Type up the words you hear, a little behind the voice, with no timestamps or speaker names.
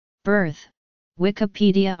Birth,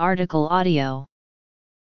 Wikipedia article audio.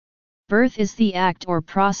 Birth is the act or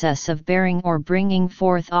process of bearing or bringing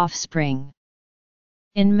forth offspring.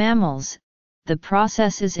 In mammals, the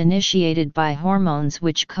process is initiated by hormones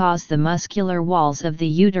which cause the muscular walls of the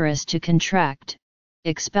uterus to contract,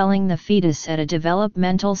 expelling the fetus at a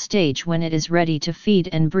developmental stage when it is ready to feed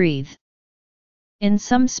and breathe. In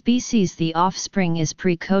some species the offspring is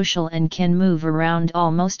precocial and can move around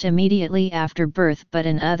almost immediately after birth, but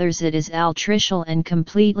in others it is altricial and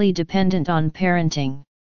completely dependent on parenting.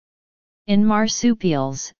 In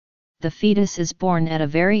marsupials, the fetus is born at a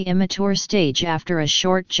very immature stage after a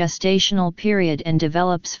short gestational period and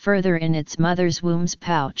develops further in its mother's womb's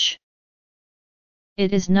pouch.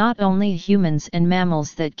 It is not only humans and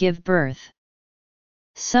mammals that give birth.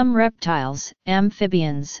 Some reptiles,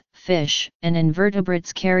 amphibians, fish, and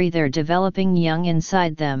invertebrates carry their developing young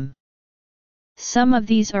inside them. Some of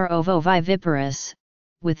these are ovoviviparous,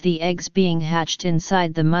 with the eggs being hatched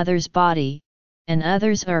inside the mother's body, and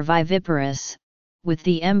others are viviparous, with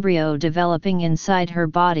the embryo developing inside her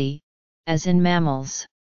body, as in mammals.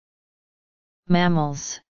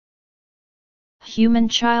 Mammals. Human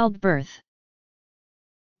childbirth.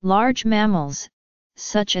 Large mammals,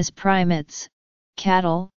 such as primates,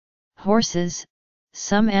 cattle, horses,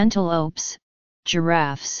 some antelopes,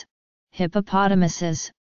 giraffes,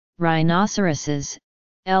 hippopotamuses, rhinoceroses,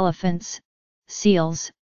 elephants,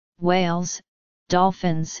 seals, whales,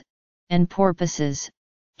 dolphins, and porpoises,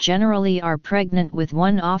 generally are pregnant with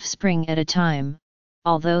one offspring at a time,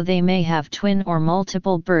 although they may have twin or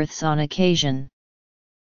multiple births on occasion.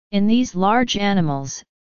 In these large animals,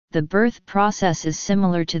 the birth process is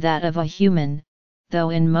similar to that of a human, though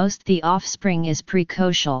in most the offspring is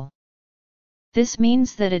precocial. This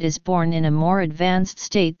means that it is born in a more advanced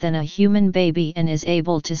state than a human baby and is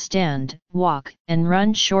able to stand, walk, and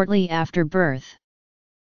run shortly after birth.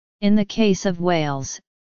 In the case of whales,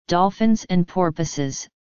 dolphins and porpoises,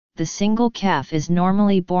 the single calf is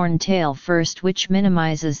normally born tail first, which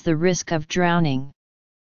minimizes the risk of drowning.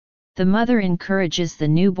 The mother encourages the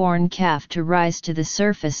newborn calf to rise to the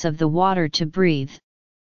surface of the water to breathe.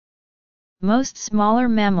 Most smaller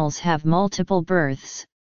mammals have multiple births,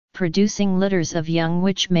 producing litters of young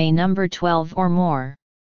which may number 12 or more.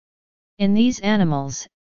 In these animals,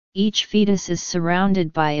 each fetus is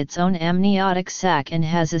surrounded by its own amniotic sac and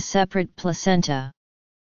has a separate placenta.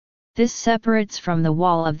 This separates from the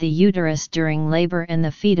wall of the uterus during labor and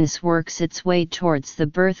the fetus works its way towards the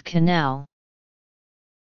birth canal.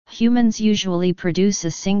 Humans usually produce a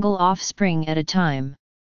single offspring at a time.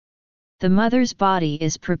 The mother's body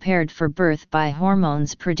is prepared for birth by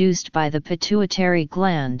hormones produced by the pituitary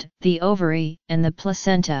gland, the ovary, and the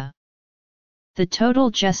placenta. The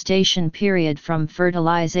total gestation period from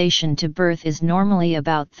fertilization to birth is normally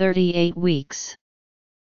about 38 weeks.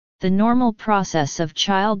 The normal process of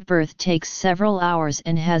childbirth takes several hours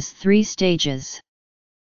and has 3 stages.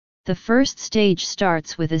 The first stage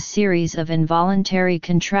starts with a series of involuntary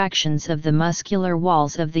contractions of the muscular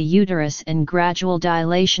walls of the uterus and gradual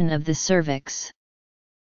dilation of the cervix.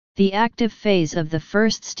 The active phase of the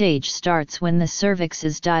first stage starts when the cervix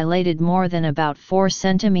is dilated more than about 4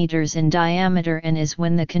 cm in diameter and is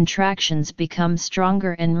when the contractions become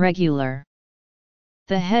stronger and regular.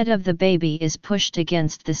 The head of the baby is pushed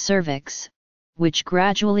against the cervix, which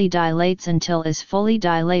gradually dilates until is fully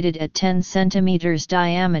dilated at 10 cm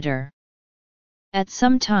diameter. At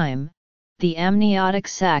some time, the amniotic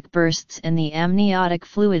sac bursts and the amniotic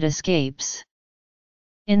fluid escapes.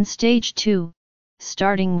 In stage 2,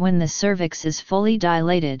 starting when the cervix is fully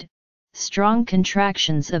dilated, strong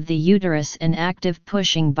contractions of the uterus and active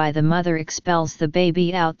pushing by the mother expels the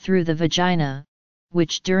baby out through the vagina,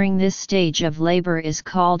 which during this stage of labor is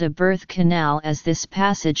called a birth canal, as this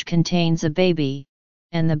passage contains a baby,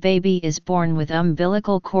 and the baby is born with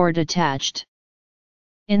umbilical cord attached.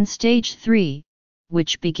 In stage 3,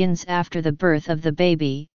 which begins after the birth of the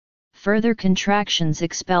baby, further contractions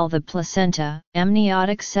expel the placenta,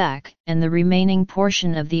 amniotic sac, and the remaining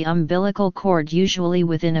portion of the umbilical cord, usually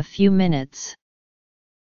within a few minutes.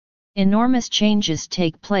 Enormous changes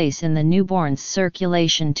take place in the newborn's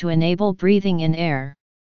circulation to enable breathing in air.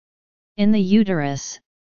 In the uterus,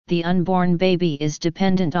 the unborn baby is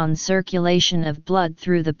dependent on circulation of blood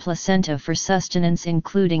through the placenta for sustenance,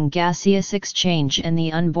 including gaseous exchange, and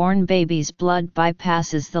the unborn baby's blood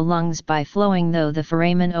bypasses the lungs by flowing through the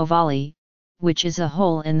foramen ovale, which is a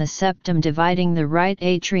hole in the septum dividing the right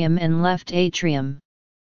atrium and left atrium.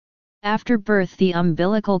 After birth, the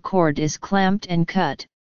umbilical cord is clamped and cut.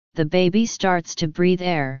 The baby starts to breathe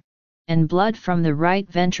air, and blood from the right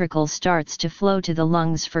ventricle starts to flow to the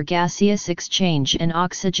lungs for gaseous exchange, and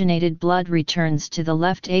oxygenated blood returns to the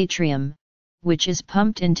left atrium, which is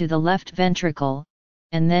pumped into the left ventricle,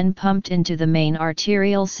 and then pumped into the main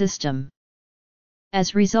arterial system.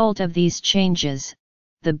 As a result of these changes,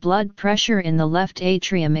 the blood pressure in the left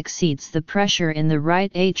atrium exceeds the pressure in the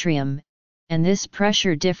right atrium, and this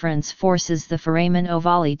pressure difference forces the foramen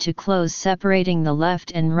ovale to close, separating the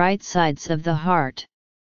left and right sides of the heart.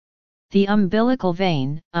 The umbilical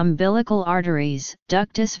vein, umbilical arteries,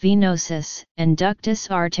 ductus venosus, and ductus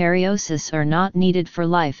arteriosus are not needed for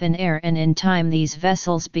life and air, and in time these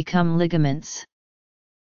vessels become ligaments.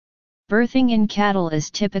 Birthing in cattle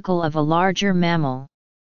is typical of a larger mammal.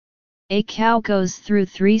 A cow goes through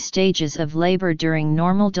 3 stages of labor during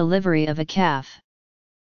normal delivery of a calf.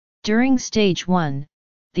 During stage 1,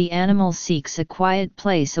 the animal seeks a quiet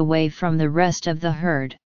place away from the rest of the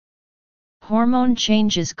herd. Hormone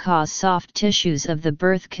changes cause soft tissues of the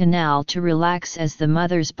birth canal to relax as the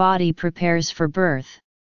mother's body prepares for birth.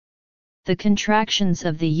 The contractions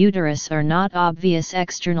of the uterus are not obvious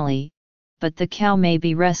externally, but the cow may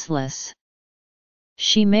be restless.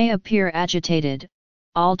 She may appear agitated,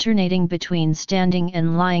 alternating between standing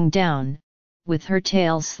and lying down, with her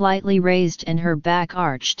tail slightly raised and her back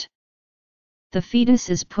arched. The fetus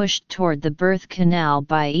is pushed toward the birth canal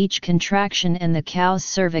by each contraction, and the cow's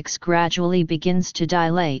cervix gradually begins to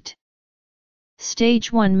dilate.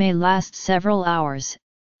 Stage 1 may last several hours,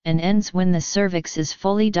 and ends when the cervix is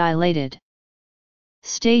fully dilated.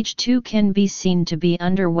 Stage 2 can be seen to be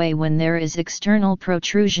underway when there is external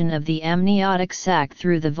protrusion of the amniotic sac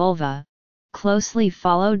through the vulva, closely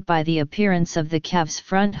followed by the appearance of the calf's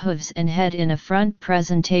front hooves and head in a front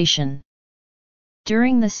presentation.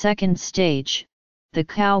 During the second stage, the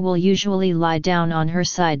cow will usually lie down on her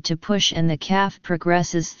side to push, and the calf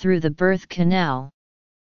progresses through the birth canal.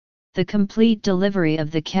 The complete delivery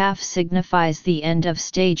of the calf signifies the end of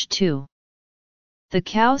stage 2. The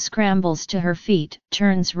cow scrambles to her feet,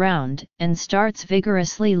 turns round, and starts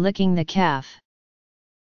vigorously licking the calf.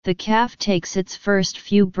 The calf takes its first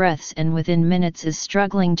few breaths and within minutes is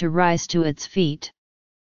struggling to rise to its feet.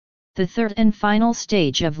 The third and final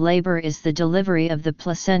stage of labor is the delivery of the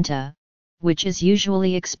placenta, which is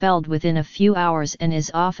usually expelled within a few hours and is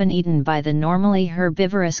often eaten by the normally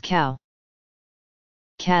herbivorous cow.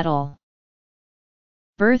 Cattle.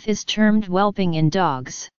 Birth is termed whelping in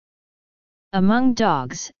dogs. Among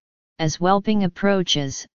dogs, as whelping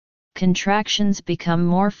approaches, contractions become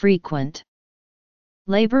more frequent.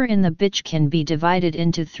 Labor in the bitch can be divided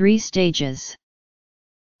into 3 stages.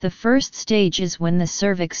 The first stage is when the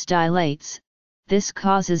cervix dilates. This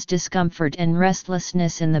causes discomfort and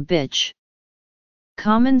restlessness in the bitch.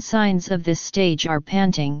 Common signs of this stage are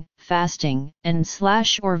panting, fasting, and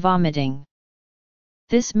or vomiting.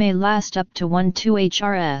 This may last up to 1-2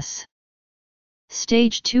 HRS.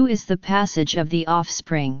 Stage 2 is the passage of the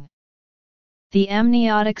offspring. The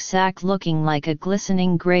amniotic sac, looking like a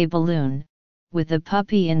glistening gray balloon, with the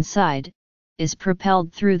puppy inside, is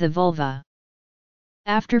propelled through the vulva.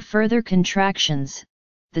 After further contractions,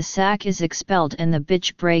 the sac is expelled and the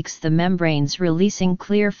bitch breaks the membranes, releasing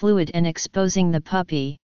clear fluid and exposing the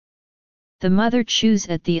puppy. The mother chews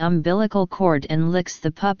at the umbilical cord and licks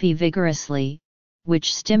the puppy vigorously,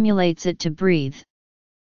 which stimulates it to breathe.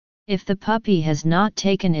 If the puppy has not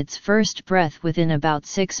taken its first breath within about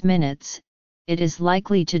 6 minutes, it is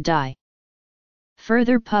likely to die.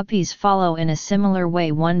 Further puppies follow in a similar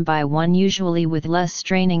way, one by one, usually with less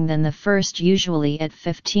straining than the first, usually at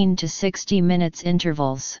 15 to 60 minutes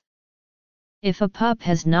intervals. If a pup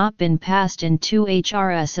has not been passed in 2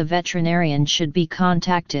 HRS, a veterinarian should be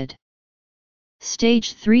contacted.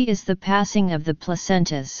 Stage 3 is the passing of the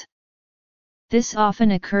placentas. This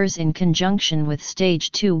often occurs in conjunction with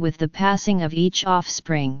stage 2, with the passing of each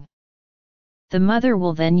offspring. The mother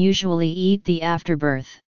will then usually eat the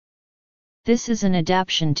afterbirth. This is an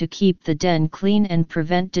adaptation to keep the den clean and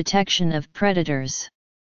prevent detection of predators.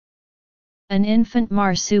 An infant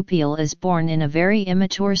marsupial is born in a very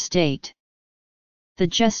immature state. The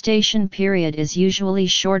gestation period is usually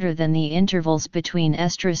shorter than the intervals between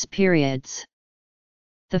estrus periods.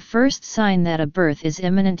 The first sign that a birth is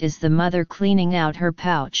imminent is the mother cleaning out her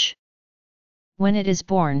pouch. When it is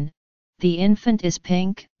born, the infant is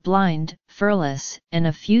pink, blind, furless, and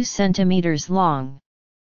a few centimeters long.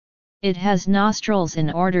 It has nostrils in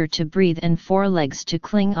order to breathe and forelegs to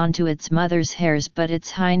cling onto its mother's hairs, but its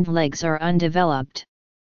hind legs are undeveloped.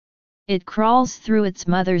 It crawls through its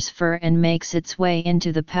mother's fur and makes its way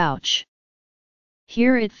into the pouch.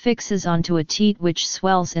 Here it fixes onto a teat which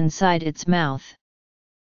swells inside its mouth.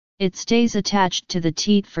 It stays attached to the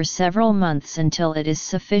teat for several months until it is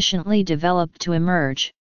sufficiently developed to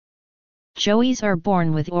emerge. Joeys are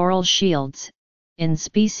born with oral shields. In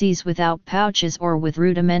species without pouches or with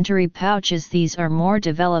rudimentary pouches, these are more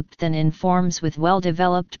developed than in forms with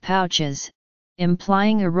well-developed pouches,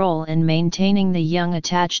 implying a role in maintaining the young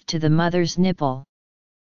attached to the mother's nipple.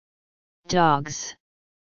 Dogs.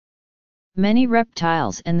 Many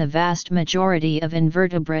reptiles and the vast majority of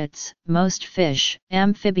invertebrates, most fish,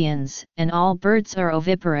 amphibians, and all birds are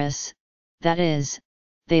oviparous, that is,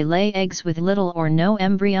 they lay eggs with little or no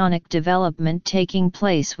embryonic development taking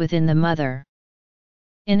place within the mother.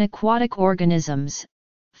 In aquatic organisms,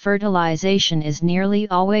 fertilization is nearly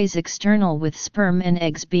always external, with sperm and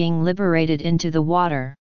eggs being liberated into the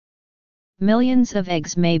water. Millions of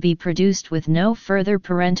eggs may be produced with no further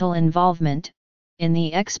parental involvement, in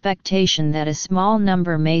the expectation that a small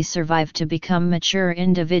number may survive to become mature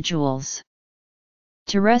individuals.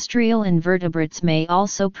 Terrestrial invertebrates may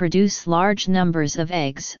also produce large numbers of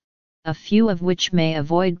eggs, a few of which may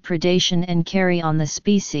avoid predation and carry on the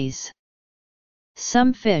species.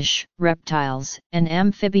 Some fish, reptiles, and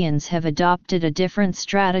amphibians have adopted a different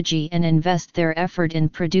strategy and invest their effort in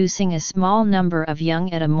producing a small number of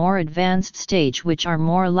young at a more advanced stage, which are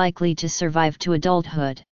more likely to survive to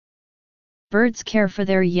adulthood. Birds care for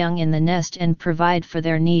their young in the nest and provide for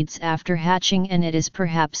their needs after hatching, and it is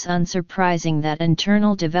perhaps unsurprising that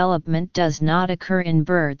internal development does not occur in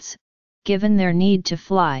birds, given their need to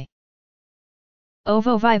fly.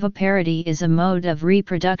 Ovoviviparity is a mode of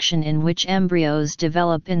reproduction in which embryos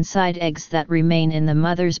develop inside eggs that remain in the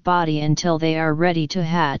mother's body until they are ready to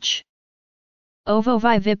hatch.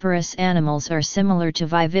 Ovoviviparous animals are similar to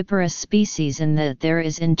viviparous species in that there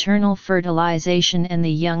is internal fertilization and the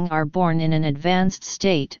young are born in an advanced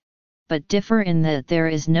state, but differ in that there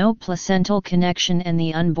is no placental connection and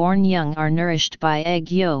the unborn young are nourished by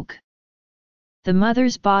egg yolk. The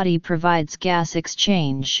mother's body provides gas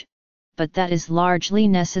exchange, but that is largely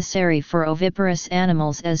necessary for oviparous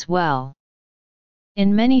animals as well.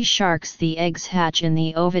 In many sharks, the eggs hatch in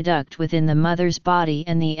the oviduct within the mother's body,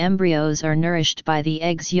 and the embryos are nourished by the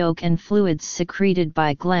egg's yolk and fluids secreted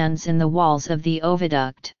by glands in the walls of the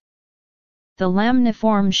oviduct. The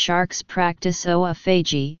lamniform sharks practice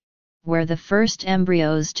oophagy, where the first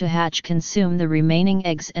embryos to hatch consume the remaining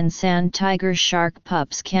eggs, and sand tiger shark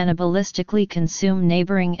pups cannibalistically consume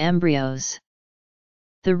neighboring embryos.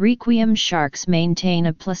 The requiem sharks maintain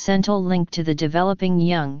a placental link to the developing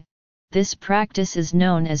young. This practice is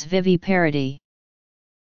known as viviparity.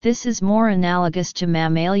 This is more analogous to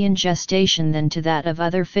mammalian gestation than to that of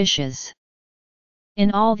other fishes.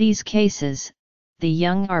 In all these cases, the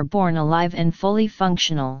young are born alive and fully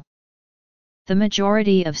functional. The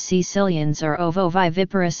majority of caecilians are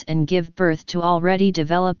ovoviviparous and give birth to already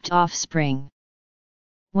developed offspring.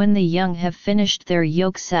 When the young have finished their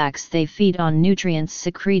yolk sacs, they feed on nutrients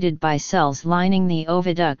secreted by cells lining the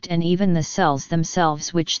oviduct and even the cells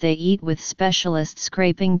themselves, which they eat with specialist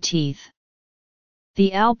scraping teeth.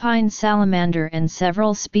 The alpine salamander and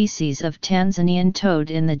several species of Tanzanian toad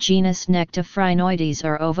in the genus Nectophrinoides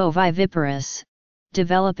are ovoviviparous,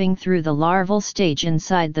 developing through the larval stage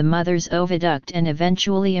inside the mother's oviduct and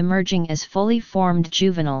eventually emerging as fully formed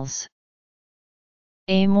juveniles.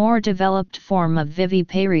 A more developed form of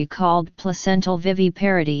vivipary called placental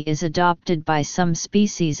viviparity is adopted by some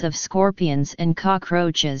species of scorpions and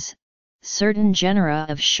cockroaches, certain genera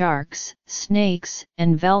of sharks, snakes,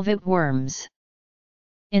 and velvet worms.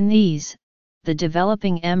 In these, the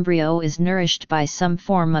developing embryo is nourished by some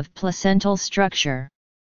form of placental structure.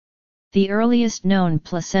 The earliest known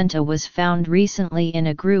placenta was found recently in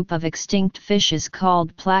a group of extinct fishes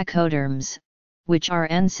called placoderms, which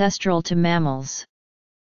are ancestral to mammals.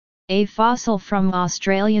 A fossil from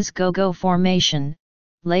Australia's Gogo Formation,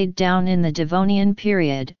 laid down in the Devonian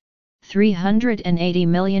period, 380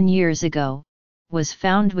 million years ago, was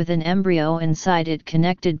found with an embryo inside it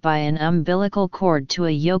connected by an umbilical cord to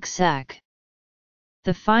a yolk sac.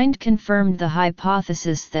 The find confirmed the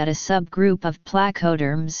hypothesis that a subgroup of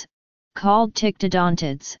placoderms, called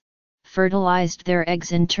tictodontids, fertilized their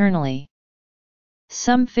eggs internally.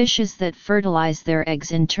 Some fishes that fertilize their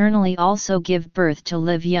eggs internally also give birth to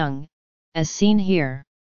live young, as seen here.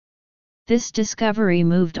 This discovery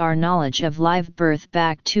moved our knowledge of live birth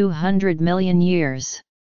back 200 million years.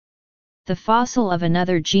 The fossil of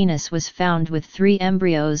another genus was found with 3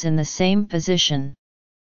 embryos in the same position.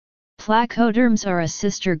 Placoderms are a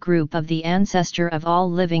sister group of the ancestor of all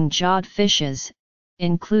living jawed fishes,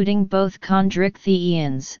 including both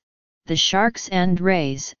chondrichthyans, the sharks and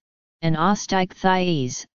rays, and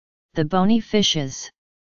osteichthyes, the bony fishes.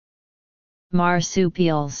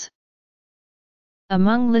 Marsupials.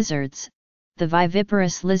 Among lizards, the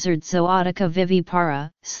viviparous lizard Zootica vivipara,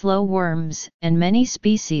 slow worms, and many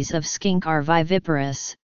species of skink are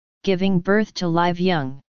viviparous, giving birth to live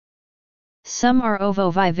young. Some are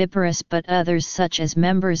ovoviviparous, but others, such as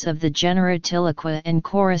members of the genera Tiliqua and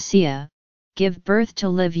Corycea, give birth to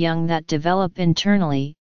live young that develop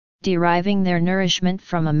internally, deriving their nourishment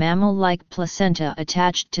from a mammal-like placenta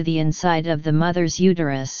attached to the inside of the mother's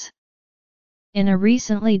uterus. In a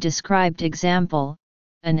recently described example,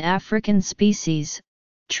 an African species,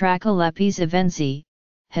 Tracholepis evensi,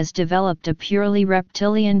 has developed a purely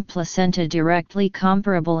reptilian placenta directly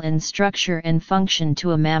comparable in structure and function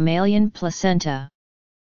to a mammalian placenta.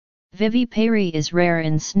 Vivipary is rare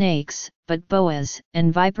in snakes, but boas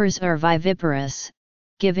and vipers are viviparous,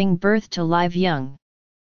 giving birth to live young.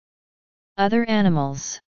 Other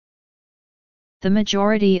animals. The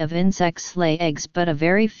majority of insects lay eggs, but a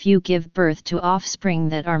very few give birth to offspring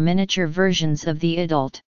that are miniature versions of the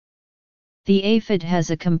adult. The aphid has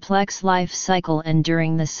a complex life cycle and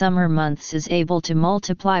during the summer months is able to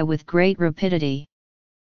multiply with great rapidity.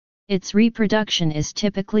 Its reproduction is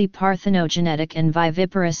typically parthenogenetic and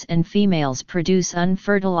viviparous, and females produce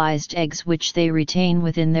unfertilized eggs which they retain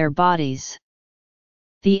within their bodies.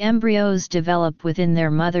 The embryos develop within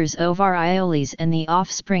their mother's ovarioles and the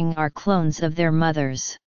offspring are clones of their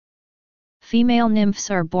mothers. Female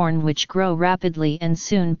nymphs are born which grow rapidly and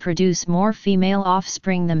soon produce more female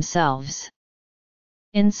offspring themselves.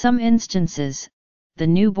 In some instances, the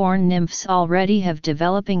newborn nymphs already have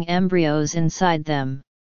developing embryos inside them.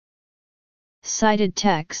 Cited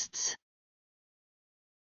texts.